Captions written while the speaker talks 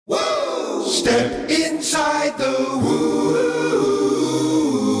Step inside the Woo-universe.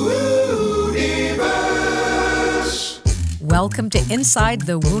 Welcome to Inside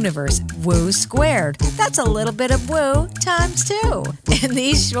the Woo-universe, Woo Squared. That's a little bit of woo times two. In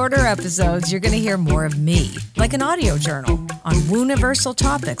these shorter episodes, you're going to hear more of me, like an audio journal, on woo-universal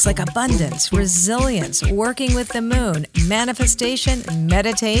topics like abundance, resilience, working with the moon, manifestation,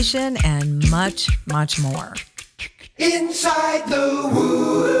 meditation, and much, much more. Inside the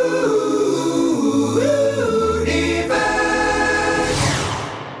Woo-universe.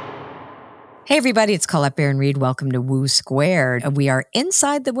 Hey everybody, it's Colette Baron-Reid. Welcome to Woo Squared. We are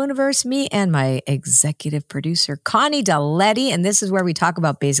inside the Woo-universe, me and my executive producer, Connie Daletti, and this is where we talk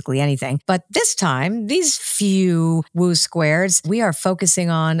about basically anything. But this time, these few Woo Squares, we are focusing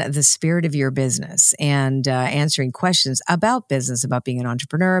on the spirit of your business and answering questions about business, about being an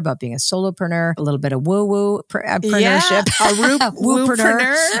entrepreneur, about being a solopreneur, a little bit of woo-woo-preneurship. A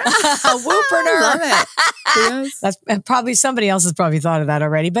woo-preneur. A woo-preneur. Love it. Yes. That's probably somebody else has probably thought of that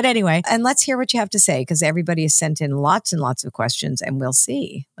already. But anyway, and let's hear what you have to say because everybody has sent in lots and lots of questions and we'll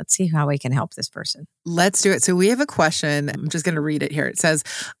see. Let's see how we can help this person. Let's do it. So we have a question. I'm just going to read it here. It says,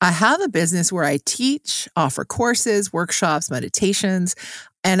 I have a business where I teach, offer courses, workshops, meditations,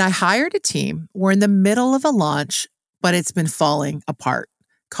 and I hired a team. We're in the middle of a launch, but it's been falling apart.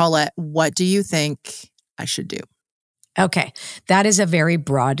 Colette, what do you think I should do? Okay, that is a very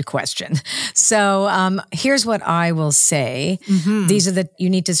broad question. So here's what I will say. Mm-hmm. You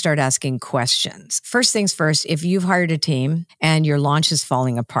need to start asking questions. First things first, if you've hired a team and your launch is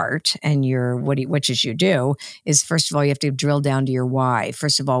falling apart and what you should do is, first of all, you have to drill down to your why.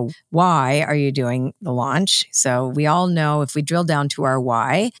 First of all, why are you doing the launch? So we all know if we drill down to our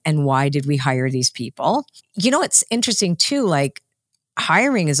why and why did we hire these people? You know, it's interesting too, like,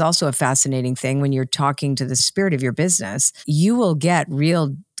 hiring is also a fascinating thing when you're talking to the spirit of your business. You will get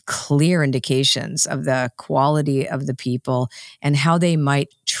real clear indications of the quality of the people and how they might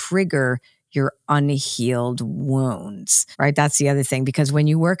trigger your unhealed wounds, right? That's the other thing, because when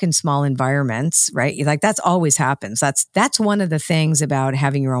you work in small environments, right? Like that's always happens. That's one of the things about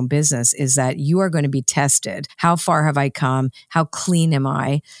having your own business is that you are going to be tested. How far have I come? How clean am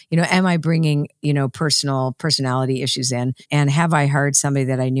I? Am I bringing, personality issues in? And have I hired somebody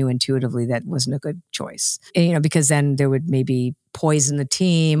that I knew intuitively that wasn't a good choice? Because then there would maybe poison the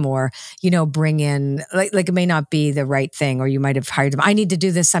team or, bring in, like it may not be the right thing, or you might have hired them. I need to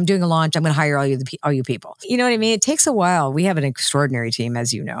do this. I'm doing a launch. I'm going to hire all you people. You know what I mean? It takes a while. We have an extraordinary team,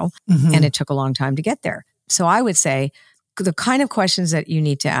 as you know, and it took a long time to get there. So I would say the kind of questions that you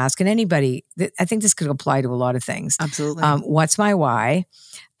need to ask, and anybody, I think this could apply to a lot of things. Absolutely. What's my why?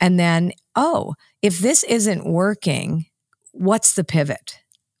 And then, if this isn't working, what's the pivot?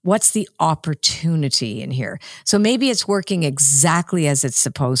 What's the opportunity in here? So maybe it's working exactly as it's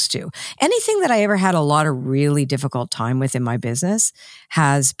supposed to. Anything that I ever had a lot of really difficult time with in my business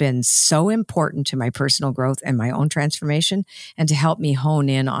has been so important to my personal growth and my own transformation and to help me hone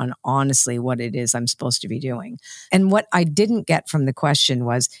in on honestly what it is I'm supposed to be doing. And what I didn't get from the question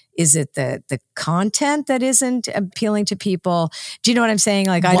was, is it the content that isn't appealing to people? Do you know what I'm saying?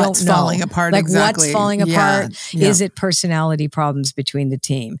 Like, I don't know. What's falling apart exactly? What's falling apart? Yeah. Is it personality problems between the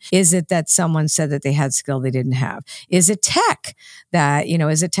team? Is it that someone said that they had skill they didn't have? Is it tech that,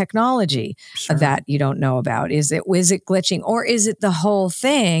 is it technology that you don't know about? Is it glitching? Or is it the whole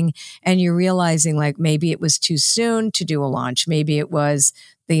thing and you're realizing like maybe it was too soon to do a launch? Maybe it was,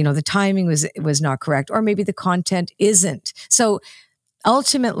 the timing was not correct, or maybe the content isn't. So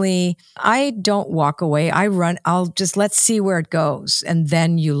ultimately, I don't walk away. I'll just let's see where it goes. And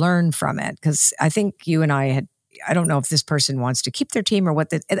then you learn from it. Because I think you and I don't know if this person wants to keep their team or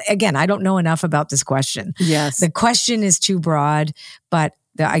what. Again, I don't know enough about this question. Yes. The question is too broad, but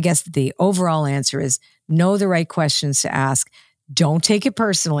I guess the overall answer is know the right questions to ask. Don't take it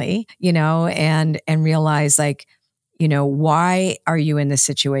personally, and realize like, why are you in this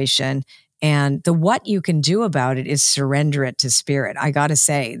situation? And what you can do about it is surrender it to spirit. I got to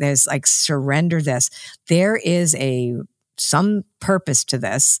say, there's like, surrender this. There is some purpose to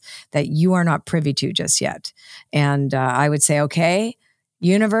this that you are not privy to just yet. And I would say, okay,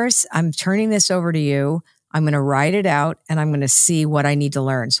 universe, I'm turning this over to you. I'm going to write it out and I'm going to see what I need to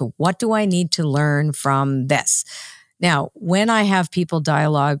learn. So what do I need to learn from this? Now, when I have people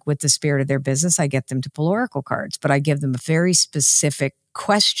dialogue with the spirit of their business, I get them to pull oracle cards, but I give them very specific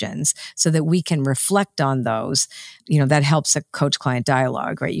questions so that we can reflect on those. That helps a coach-client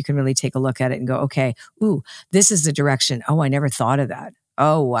dialogue, right? You can really take a look at it and go, okay, this is the direction. Oh, I never thought of that.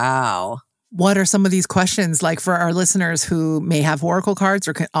 Oh, wow. What are some of these questions? Like for our listeners who may have oracle cards,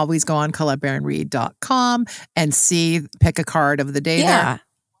 or can always go on ColetteBaronReid.com and pick a card of the day there.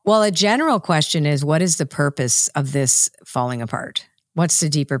 Well, a general question is, what is the purpose of this falling apart? What's the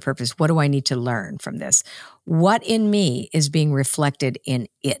deeper purpose? What do I need to learn from this? What in me is being reflected in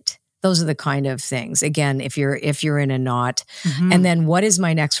it? Those are the kind of things. Again, if you're in a knot, and then what is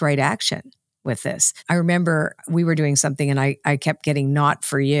my next right action with this? I remember we were doing something and I kept getting not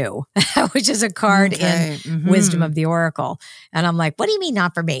for you, which is a card in Wisdom of the Oracle. And I'm like, what do you mean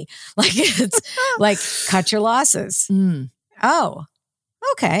not for me? Like, it's like, cut your losses. Oh,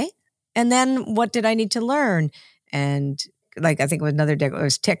 okay. And then what did I need to learn? And like, I think it was another day, it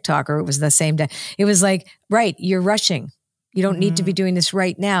was TikTok, or it was the same day. It was like, right, you're rushing. You don't need to be doing this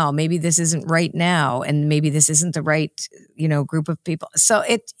right now. Maybe this isn't right now. And maybe this isn't the right, group of people. So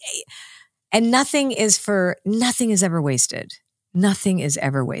nothing is ever wasted. Nothing is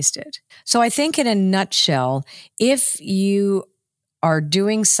ever wasted. So I think in a nutshell, if you are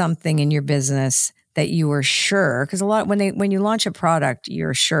doing something in your business that you are sure, because a lot, when you launch a product,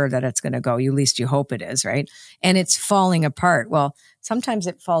 you're sure that it's going to go, at least you hope it is, right? And it's falling apart. Well, sometimes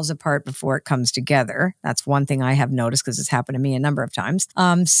it falls apart before it comes together. That's one thing I have noticed because it's happened to me a number of times.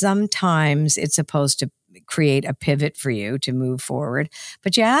 Sometimes it's supposed to create a pivot for you to move forward.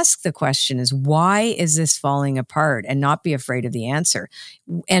 But you ask the question is, why is this falling apart? And not be afraid of the answer.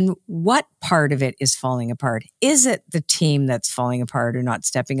 And what part of it is falling apart? Is it the team that's falling apart or not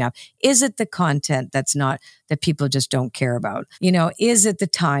stepping up? Is it the content that people just don't care about? Is it the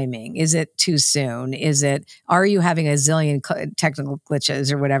timing? Is it too soon? Are you having a zillion technical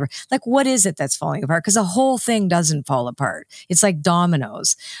glitches or whatever? Like, what is it that's falling apart? Because the whole thing doesn't fall apart. It's like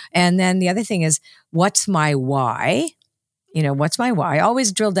dominoes. And then the other thing is, what's my why? What's my why?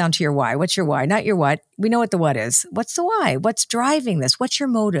 Always drill down to your why. What's your why? Not your what. We know what the what is. What's the why? What's driving this? What's your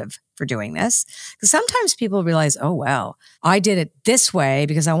motive for doing this? Because sometimes people realize, oh, wow, I did it this way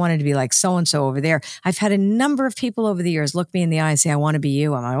because I wanted to be like so-and-so over there. I've had a number of people over the years look me in the eye and say, I want to be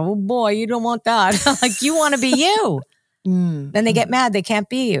you. I'm like, oh boy, you don't want that. Like, you want to be you. Then they get mad. They can't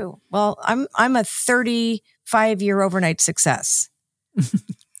be you. Well, I'm a 35-year overnight success.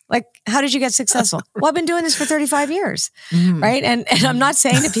 Like, how did you get successful? Well, I've been doing this for 35 years, right? And I'm not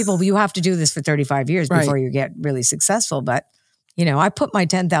saying to people, you have to do this for 35 years before you get really successful. But, I put my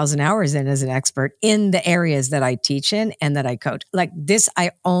 10,000 hours in as an expert in the areas that I teach in and that I coach. Like this,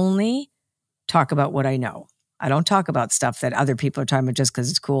 I only talk about what I know. I don't talk about stuff that other people are talking about just because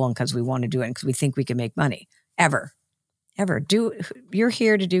it's cool and because we want to do it and because we think we can make money. Ever. You're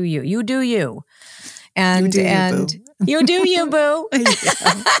here to do you. You do you. And you do you, boo.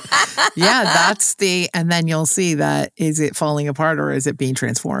 Yeah, and then you'll see that, is it falling apart or is it being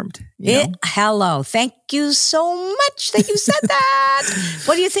transformed? Hello. Thank you so much that you said that.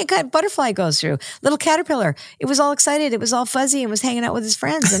 What do you think a butterfly goes through? Little caterpillar. It was all excited. It was all fuzzy and was hanging out with his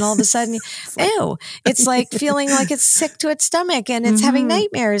friends. And all of a sudden, ew, it's like feeling like it's sick to its stomach and it's having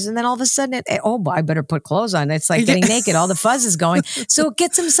nightmares. And then all of a sudden, I better put clothes on. It's like getting naked. All the fuzz is going. So it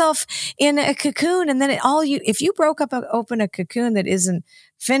gets himself in a cocoon. And then if you open a cocoon that isn't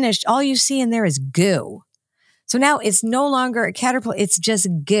finished, all you see in there is goo. So now it's no longer a caterpillar, it's just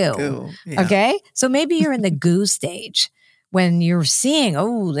goo. Yeah. Okay? So maybe you're in the goo stage when you're seeing,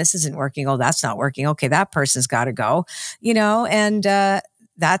 oh, this isn't working. Oh, that's not working. Okay, that person's got to go. And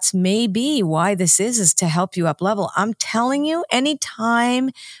that's maybe why this is to help you up level. I'm telling you, anytime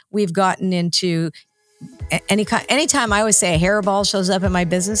we've gotten into anytime I always say a hairball shows up in my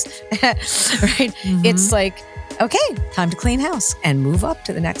business, right? It's like, okay, time to clean house and move up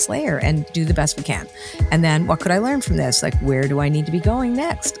to the next layer and do the best we can. And then what could I learn from this? Like, where do I need to be going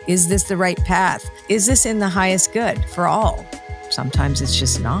next? Is this the right path? Is this in the highest good for all? Sometimes it's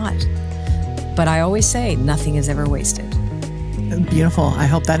just not. But I always say nothing is ever wasted. Beautiful. I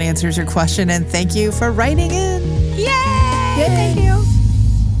hope that answers your question. And thank you for writing in. Yay! Thank you.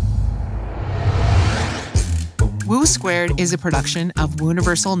 Woo² is a production of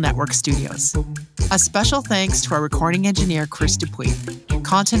Wooniversal Network Studios. A special thanks to our recording engineer, Chris Dupuis,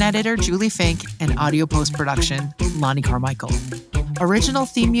 content editor, Julie Fink, and audio post-production, Lonnie Carmichael. Original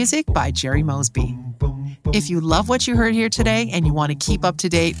theme music by Jerry Mosby. If you love what you heard here today and you want to keep up to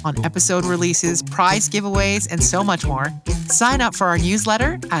date on episode releases, prize giveaways, and so much more, sign up for our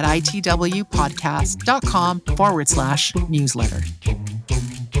newsletter at itwpodcast.com/newsletter.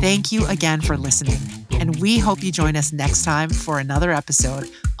 Thank you again for listening, and we hope you join us next time for another episode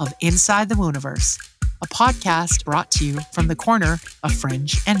of Inside the Wooniverse, a podcast brought to you from the corner of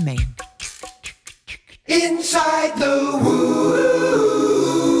Fringe and Main. Inside the Woo.